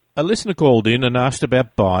A listener called in and asked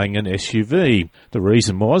about buying an SUV. The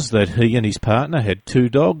reason was that he and his partner had 2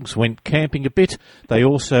 dogs, went camping a bit. They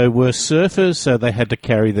also were surfers, so they had to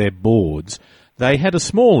carry their boards. They had a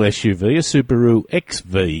small SUV, a Subaru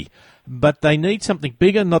XV, but they need something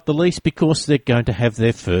bigger, not the least because they're going to have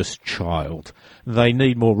their first child. They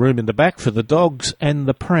need more room in the back for the dogs and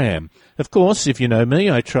the pram. Of course, if you know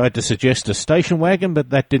me, I tried to suggest a station wagon, but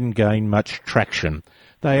that didn't gain much traction.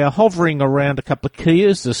 They are hovering around a couple of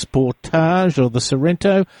Kias, the Sportage or the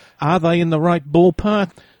Sorento. Are they in the right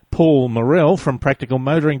ballpark? Paul Morell from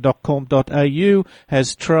practicalmotoring.com.au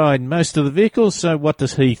has tried most of the vehicles, so what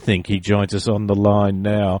does he think? He joins us on the line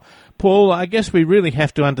now. Paul, I guess we really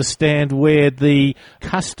have to understand where the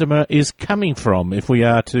customer is coming from if we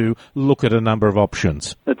are to look at a number of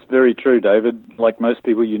options. That's very true, David. Like most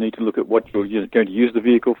people, you need to look at what you're going to use the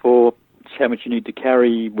vehicle for, how much you need to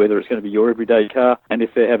carry, whether it's going to be your everyday car, and if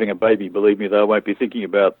they're having a baby, believe me, they won't be thinking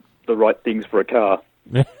about the right things for a car.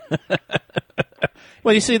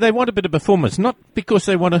 Well, you see, they want a bit of performance, not because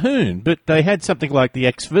they want a hoon, but they had something like the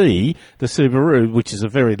XV, the Subaru, which is a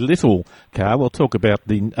very little car. We'll talk about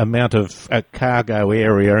the amount of cargo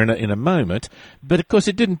area in a moment, but of course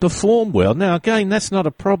it didn't perform well. Now, again, that's not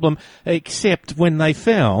a problem, except when they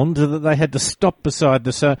found that they had to stop beside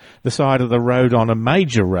the side of the road on a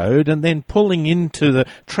major road and then pulling into the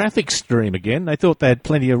traffic stream again. They thought they had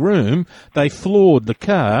plenty of room. They floored the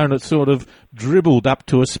car and it sort of dribbled up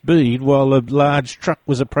to a speed while a large truck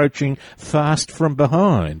was approaching fast from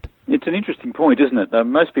behind. It's an interesting point, isn't it?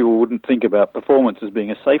 Most people wouldn't think about performance as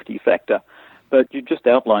being a safety factor, but you just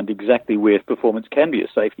outlined exactly where performance can be a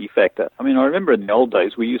safety factor. I mean, I remember in the old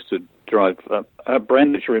days we used to drive a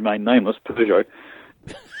brand that should remain nameless, Peugeot,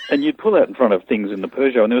 and you'd pull out in front of things in the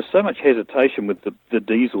Peugeot, and there was so much hesitation with the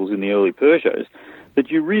diesels in the early Peugeots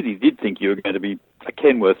that you really did think you were going to be a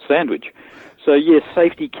Kenworth sandwich. So, yes,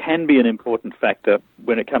 safety can be an important factor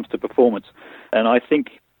when it comes to performance. And I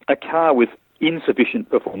think a car with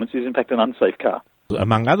insufficient performance is, in fact, an unsafe car.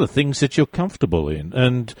 Among other things that you're comfortable in.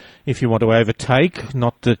 And if you want to overtake,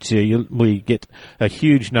 not that we get a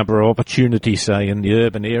huge number of opportunities, say, in the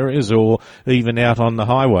urban areas or even out on the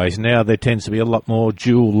highways. Now there tends to be a lot more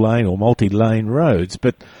dual lane or multi-lane roads.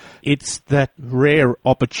 But it's that rare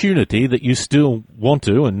opportunity that you still want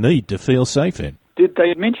to and need to feel safe in. Did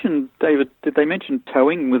they mention, David,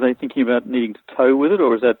 towing? Were they thinking about needing to tow with it,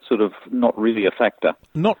 or is that sort of not really a factor?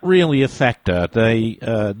 Not really a factor. They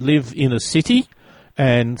live in a city,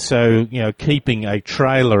 and so, keeping a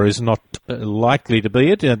trailer is not likely to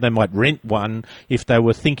be it. They might rent one if they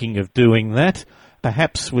were thinking of doing that.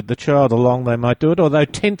 Perhaps with the child along they might do it, although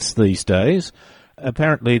tents these days,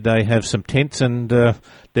 apparently they have some tents and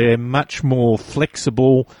they're much more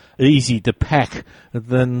flexible, easy to pack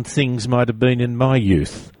than things might have been in my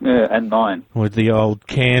youth. Yeah, and mine. With the old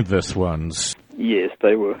canvas ones. Yes,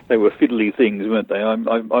 they were fiddly things, weren't they?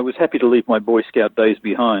 I was happy to leave my Boy Scout days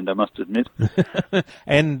behind, I must admit.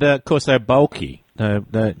 And, of course, they're bulky. They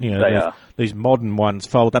are. These modern ones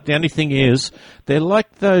fold up. The only thing is, they're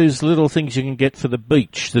like those little things you can get for the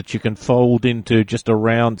beach that you can fold into just a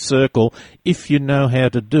round circle if you know how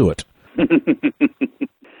to do it.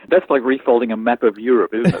 That's like refolding a map of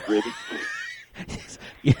Europe, isn't it, really?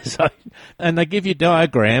 Yes, and they give you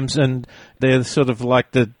diagrams, and they're sort of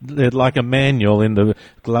like they're like a manual in the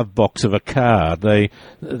glove box of a car. They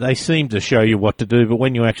seem to show you what to do, but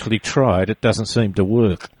when you actually try it, it doesn't seem to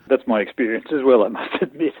work. That's my experience as well, I must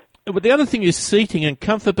admit. But the other thing is seating and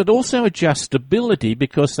comfort, but also adjustability,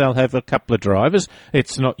 because they'll have a couple of drivers.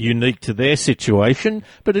 It's not unique to their situation,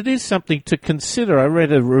 but it is something to consider. I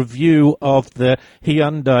read a review of the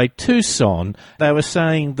Hyundai Tucson. They were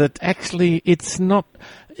saying that actually it's not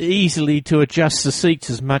easily to adjust the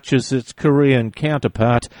seats as much as its Korean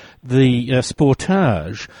counterpart, the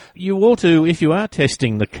Sportage. You ought to, if you are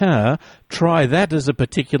testing the car, try that as a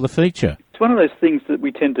particular feature. It's one of those things that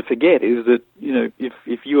we tend to forget is that,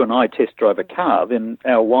 if you and I test drive a car, then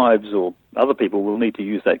our wives or other people will need to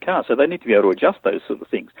use that car. So they need to be able to adjust those sort of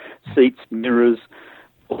things. Seats, mirrors,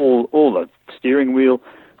 all the steering wheel.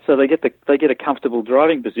 So they get a comfortable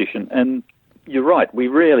driving position. And you're right, we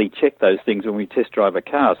rarely check those things when we test drive a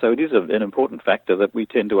car, so it is an important factor that we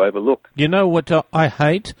tend to overlook. You know what I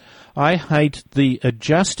hate? I hate the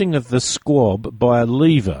adjusting of the squab by a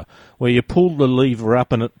lever, where you pull the lever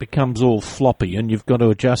up and it becomes all floppy and you've got to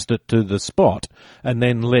adjust it to the spot and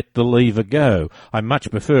then let the lever go. I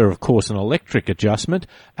much prefer, of course, an electric adjustment,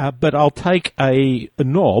 but I'll take a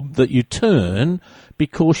knob that you turn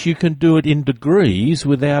because you can do it in degrees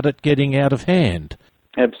without it getting out of hand.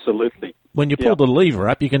 When you pull the lever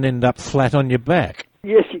up, you can end up flat on your back.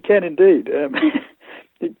 Yes, you can indeed.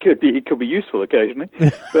 It could be useful occasionally,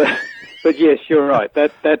 but yes, you're right.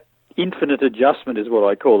 That infinite adjustment is what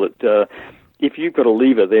I call it. If you've got a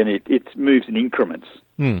lever, then it moves in increments,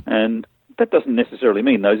 and that doesn't necessarily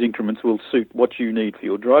mean those increments will suit what you need for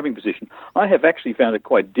your driving position. I have actually found it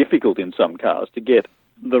quite difficult in some cars to get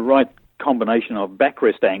the right combination of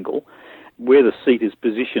backrest angle, where the seat is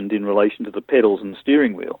positioned in relation to the pedals and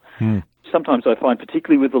steering wheel. Sometimes I find,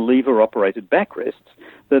 particularly with the lever-operated backrests,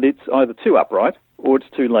 that it's either too upright or it's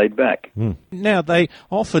too laid back. Now, they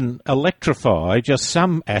often electrify just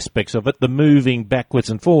some aspects of it, the moving backwards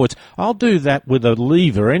and forwards. I'll do that with a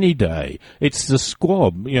lever any day. It's the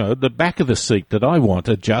squab, the back of the seat that I want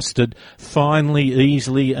adjusted finely,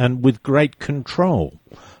 easily, and with great control.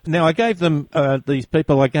 Now, I gave them, these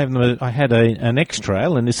people, I had an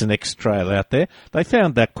X-Trail, and there's an X-Trail out there. They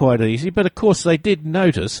found that quite easy, but of course they did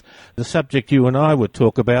notice, the subject you and I would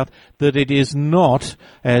talk about, that it is not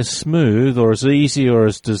as smooth or as easy or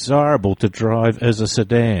as desirable to drive as a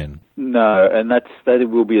sedan. No, and that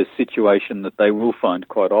will be a situation that they will find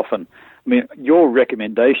quite often. I mean, your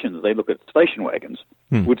recommendation that they look at station wagons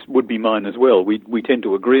would be mine as well. We tend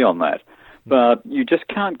to agree on that. But you just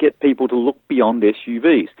can't get people to look beyond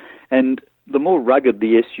SUVs. And the more rugged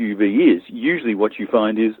the SUV is, usually what you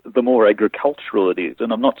find is the more agricultural it is.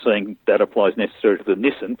 And I'm not saying that applies necessarily to the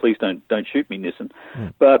Nissan. Please don't shoot me, Nissan.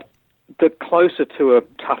 But the closer to a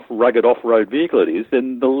tough, rugged off-road vehicle it is,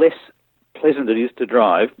 then the less pleasant it is to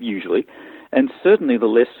drive, usually. And certainly the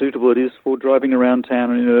less suitable it is for driving around town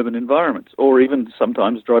and in urban environments, or even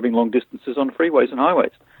sometimes driving long distances on freeways and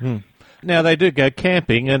highways. Now, they do go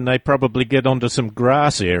camping and they probably get onto some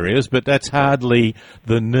grass areas, but that's hardly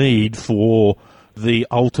the need for the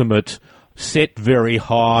ultimate set very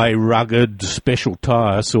high, rugged, special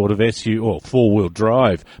tyre sort of SUV, or four-wheel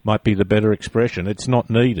drive might be the better expression. It's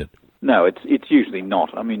not needed. No, it's usually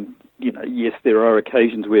not. I mean, yes, there are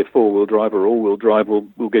occasions where four-wheel drive or all-wheel drive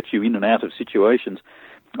will get you in and out of situations.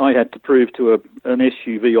 I had to prove to an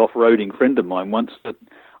SUV off-roading friend of mine once that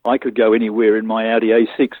I could go anywhere in my Audi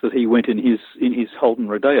A6 that he went in his Holden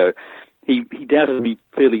Rodeo. He doubted me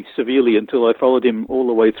fairly severely until I followed him all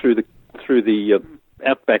the way through the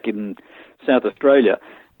outback in South Australia.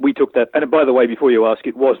 We took that, and by the way, before you ask,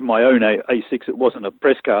 it was my own A6. It wasn't a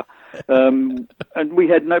press car, and we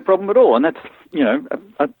had no problem at all. And that's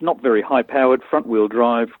a not very high-powered front-wheel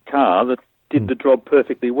drive car that did the job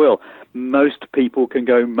perfectly well. Most people can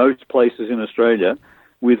go most places in Australia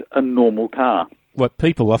with a normal car. What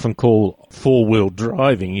people often call four-wheel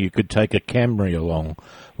driving, you could take a Camry along,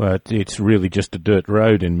 but it's really just a dirt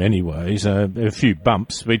road in many ways. A few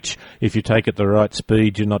bumps, which if you take at the right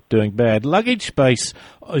speed, you're not doing bad. Luggage space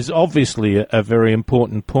is obviously a very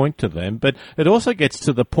important point to them, but it also gets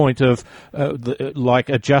to the point of like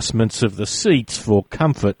adjustments of the seats for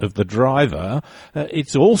comfort of the driver.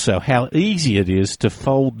 It's also how easy it is to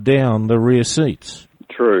fold down the rear seats.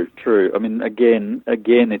 True. I mean, again,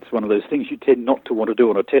 it's one of those things you tend not to want to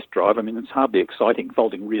do on a test drive. I mean, it's hardly exciting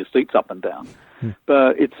folding rear seats up and down,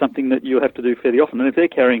 but it's something that you'll have to do fairly often. And if they're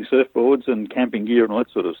carrying surfboards and camping gear and all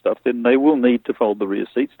that sort of stuff, then they will need to fold the rear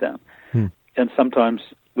seats down. And sometimes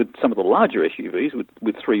with some of the larger SUVs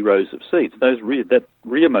with 3 rows of seats, that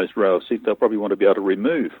rearmost row of seats they'll probably want to be able to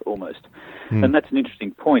remove almost. And that's an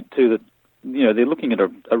interesting point too, that they're looking at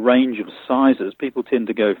a range of sizes. People tend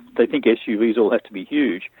to go, they think SUVs all have to be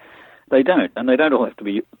huge. They don't, and they don't all have to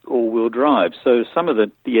be all-wheel drive. So some of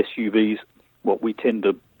the SUVs, what we tend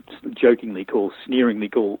to sneeringly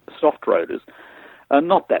call soft roaders, are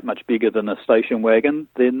not that much bigger than a station wagon.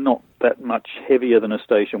 They're not that much heavier than a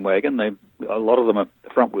station wagon. A lot of them are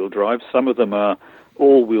front-wheel drive. Some of them are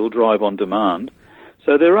all-wheel drive on demand.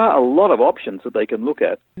 So there are a lot of options that they can look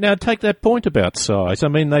at. Now, take that point about size. I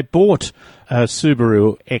mean, they bought a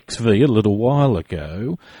Subaru XV a little while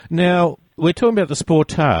ago. Now, we're talking about the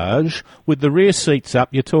Sportage. With the rear seats up,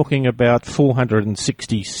 you're talking about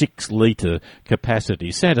 466-litre capacity.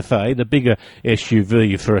 Santa Fe, the bigger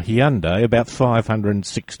SUV for a Hyundai, about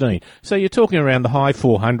 516. So you're talking around the high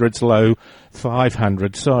 400s, low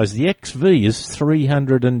 500 size. The XV is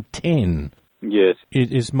 310. Yes.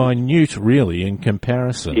 It is minute, really, in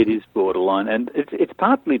comparison. It is borderline, and it's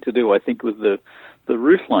partly to do, I think, with the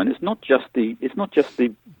roofline. It's not just the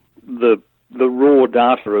raw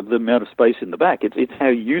data of the amount of space in the back. It's how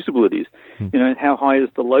usable it is. How high is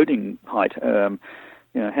the loading height? How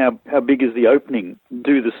big is the opening?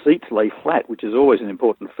 Do the seats lay flat, which is always an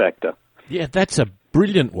important factor. Yeah, that's a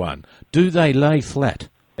brilliant one. Do they lay flat?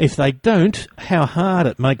 If they don't, how hard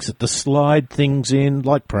it makes it to slide things in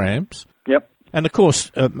like prams. Yep. And of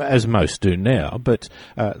course, as most do now, but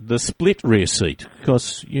the split rear seat,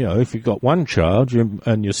 because, if you've got one child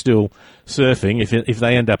and you're still surfing, if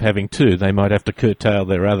they end up having two, they might have to curtail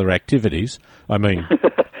their other activities. I mean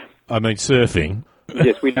surfing.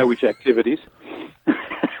 Yes, we know which activities.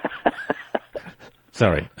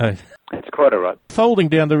 Sorry. That's quite all right. Folding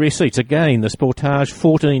down the rear seats, again, the Sportage,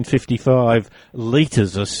 1455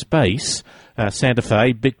 litres of space. Santa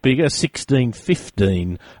Fe, a bit bigger,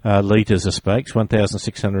 1615 litres of space,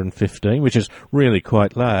 1,615, which is really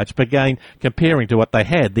quite large. But again, comparing to what they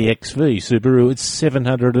had, the XV Subaru, it's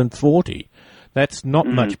 740. That's not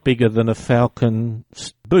much bigger than a Falcon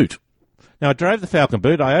boot. Now, I drove the Falcon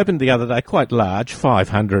boot. I opened the other day, quite large,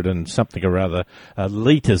 500 and something or other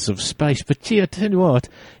litres of space. But, gee, I tell you what,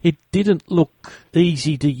 it didn't look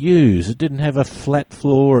easy to use. It didn't have a flat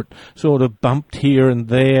floor. It sort of bumped here and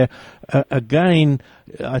there. Again,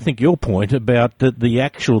 I think your point about the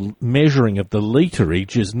actual measuring of the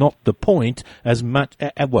literage is not the point as much.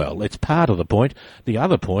 Well, it's part of the point. The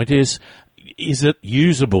other point is it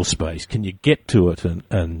usable space? Can you get to it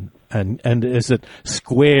and is it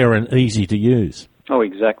square and easy to use? Oh,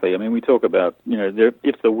 exactly. I mean, we talk about,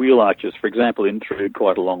 if the wheel arches, for example, intrude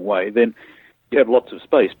quite a long way, then you have lots of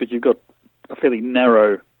space, but you've got a fairly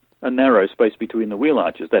narrow space between the wheel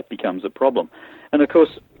arches. That becomes a problem. And, of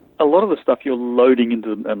course, a lot of the stuff you're loading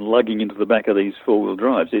into and lugging into the back of these four-wheel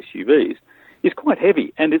drives, SUVs, is quite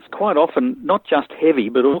heavy. And it's quite often not just heavy,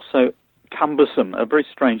 but also cumbersome, a very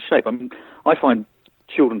strange shape. I mean, I find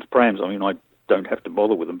children's prams, I don't have to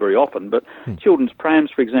bother with them very often, but children's prams,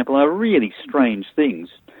 for example, are really strange things.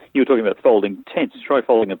 You were talking about folding tents. Try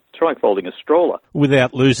folding a stroller.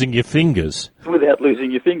 Without losing your fingers. But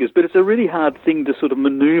it's a really hard thing to sort of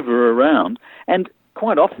manoeuvre around. And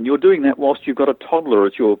quite often you're doing that whilst you've got a toddler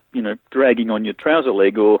as you're, dragging on your trouser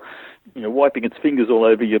leg or, wiping its fingers all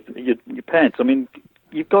over your pants. I mean,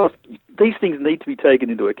 these things need to be taken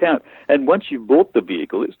into account. And once you've bought the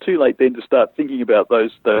vehicle, it's too late then to start thinking about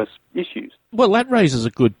those issues. Well, that raises a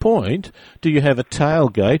good point. Do you have a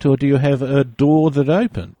tailgate or do you have a door that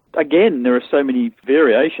opens? Again, there are so many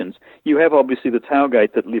variations. You have obviously the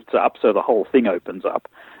tailgate that lifts up so the whole thing opens up.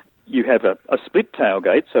 You have a split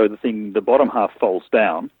tailgate, so the bottom half folds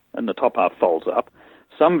down and the top half folds up.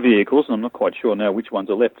 Some vehicles, and I'm not quite sure now which ones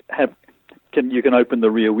are left, you can open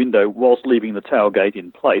the rear window whilst leaving the tailgate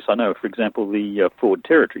in place. I know, for example, the Ford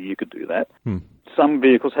Territory, you could do that. Some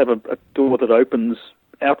vehicles have a door that opens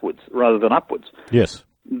outwards rather than upwards. Yes.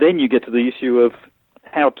 Then you get to the issue of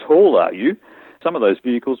how tall are you? Some of those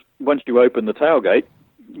vehicles, once you open the tailgate,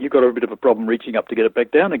 you've got a bit of a problem reaching up to get it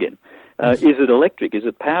back down again. Is it electric? Is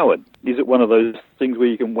it powered? Is it one of those things where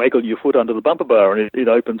you can waggle your foot under the bumper bar and it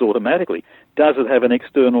opens automatically? Does it have an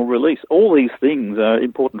external release? All these things are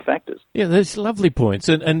important factors. Yeah, that's lovely points.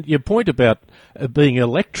 And your point about being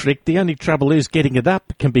electric, the only trouble is getting it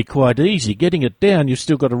up can be quite easy. Getting it down, you've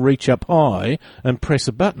still got to reach up high and press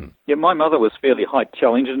a button. Yeah, my mother was fairly height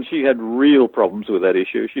challenged and she had real problems with that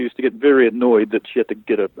issue. She used to get very annoyed that she had to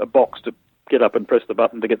get a box to get up and press the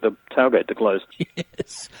button to get the tailgate to close.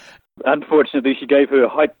 Yes. Unfortunately, she gave her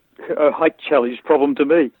height challenge problem to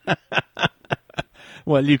me.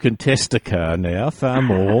 Well, you can test a car now far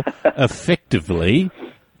more effectively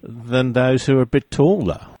than those who are a bit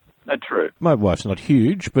taller. That's true. My wife's not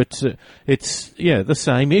huge, but it's, the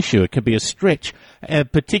same issue. It can be a stretch,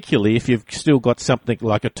 particularly if you've still got something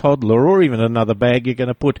like a toddler or even another bag you're going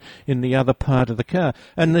to put in the other part of the car.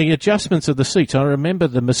 And the adjustments of the seats, I remember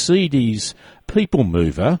the Mercedes People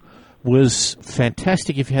Mover was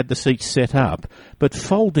fantastic if you had the seats set up, but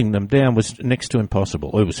folding them down was next to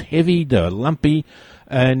impossible. It was heavy, they were lumpy,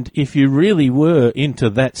 and if you really were into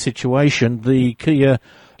that situation, the Kia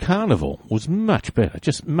Carnival was much better,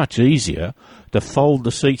 just much easier to fold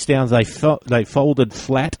the seats down. They folded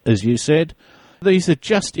flat, as you said. These are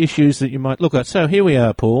just issues that you might look at. So here we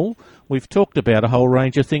are, Paul. We've talked about a whole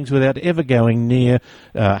range of things without ever going near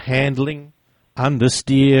handling,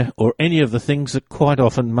 understeer, or any of the things that quite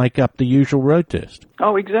often make up the usual road test.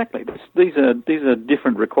 Oh, exactly. These are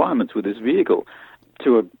different requirements with this vehicle.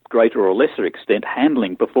 To a greater or lesser extent,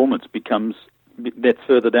 handling performance becomes that's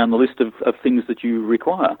further down the list of things that you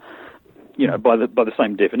require. By the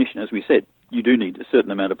same definition, as we said, you do need a certain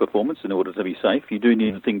amount of performance in order to be safe. You do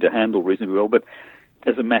need a thing to handle reasonably well, but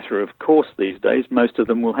as a matter of course these days, most of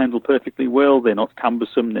them will handle perfectly well. They're not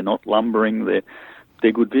cumbersome. They're not lumbering.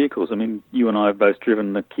 They're good vehicles. I mean, you and I have both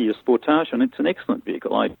driven the Kia Sportage, and it's an excellent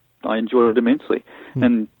vehicle. I enjoy it immensely.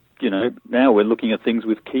 And, now we're looking at things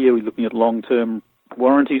with Kia. We're looking at long-term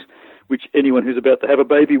warranties, which anyone who's about to have a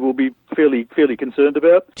baby will be fairly concerned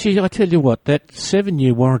about. Gee, I tell you what, that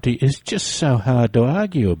 7-year warranty is just so hard to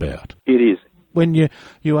argue about. It is. when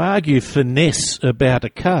you argue finesse about a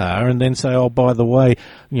car and then say, oh, by the way,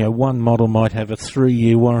 one model might have a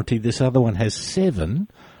 3-year warranty, this other one has 7,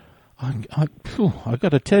 I've got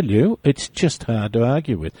to tell you, it's just hard to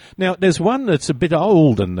argue with. Now, there's one that's a bit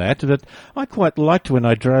old than that I quite liked when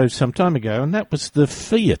I drove some time ago, and that was the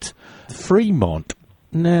Fiat Fremont.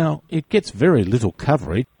 Now, it gets very little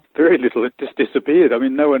coverage. Very little. It just disappeared. I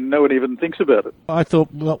mean, no one even thinks about it. I thought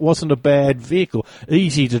it wasn't a bad vehicle.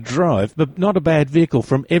 Easy to drive, but not a bad vehicle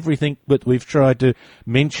from everything that we've tried to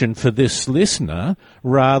mention for this listener,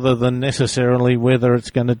 rather than necessarily whether it's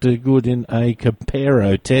going to do good in a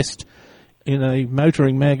Comparo test in a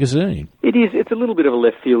motoring magazine. It is. It's a little bit of a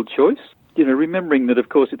left field choice. Remembering that, of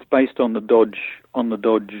course, it's based on the Dodge.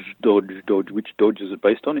 Which Dodge is it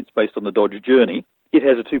based on? It's based on the Dodge Journey. It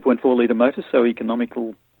has a 2.4 litre motor, so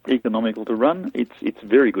economical to run. It's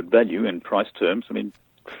very good value in price terms. I mean,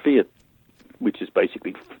 Fiat, which is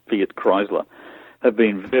basically Fiat Chrysler, have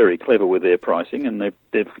been very clever with their pricing, and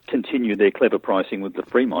they've continued their clever pricing with the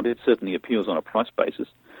Fremont. It certainly appeals on a price basis.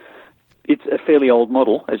 It's a fairly old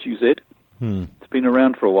model, as you said. It's been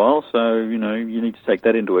around for a while, so you need to take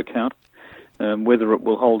that into account. Whether it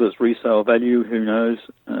will hold its resale value, who knows?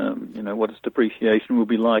 What its depreciation will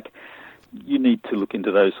be like. You need to look into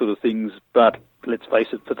those sort of things, but let's face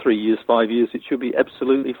it, for 3 years, 5 years, it should be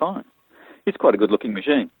absolutely fine. It's quite a good-looking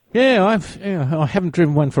machine. Yeah, I haven't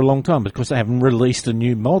driven one for a long time because they haven't released a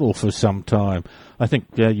new model for some time. I think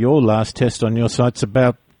your last test on your site's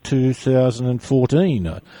about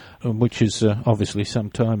 2014, which is obviously some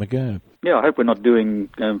time ago. Yeah, I hope we're not doing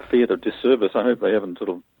Fiat a disservice. I hope they haven't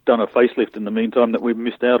sort of done a facelift in the meantime that we've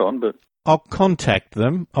missed out on. But I'll contact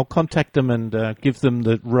them and give them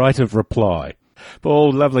the right of reply.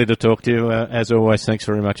 Paul, lovely to talk to you. As always, thanks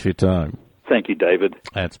very much for your time. Thank you, David.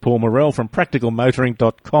 That's Paul Morrell from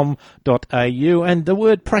practicalmotoring.com.au. And the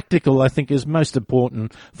word practical, I think, is most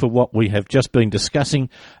important for what we have just been discussing,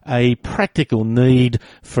 a practical need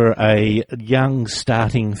for a young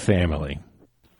starting family.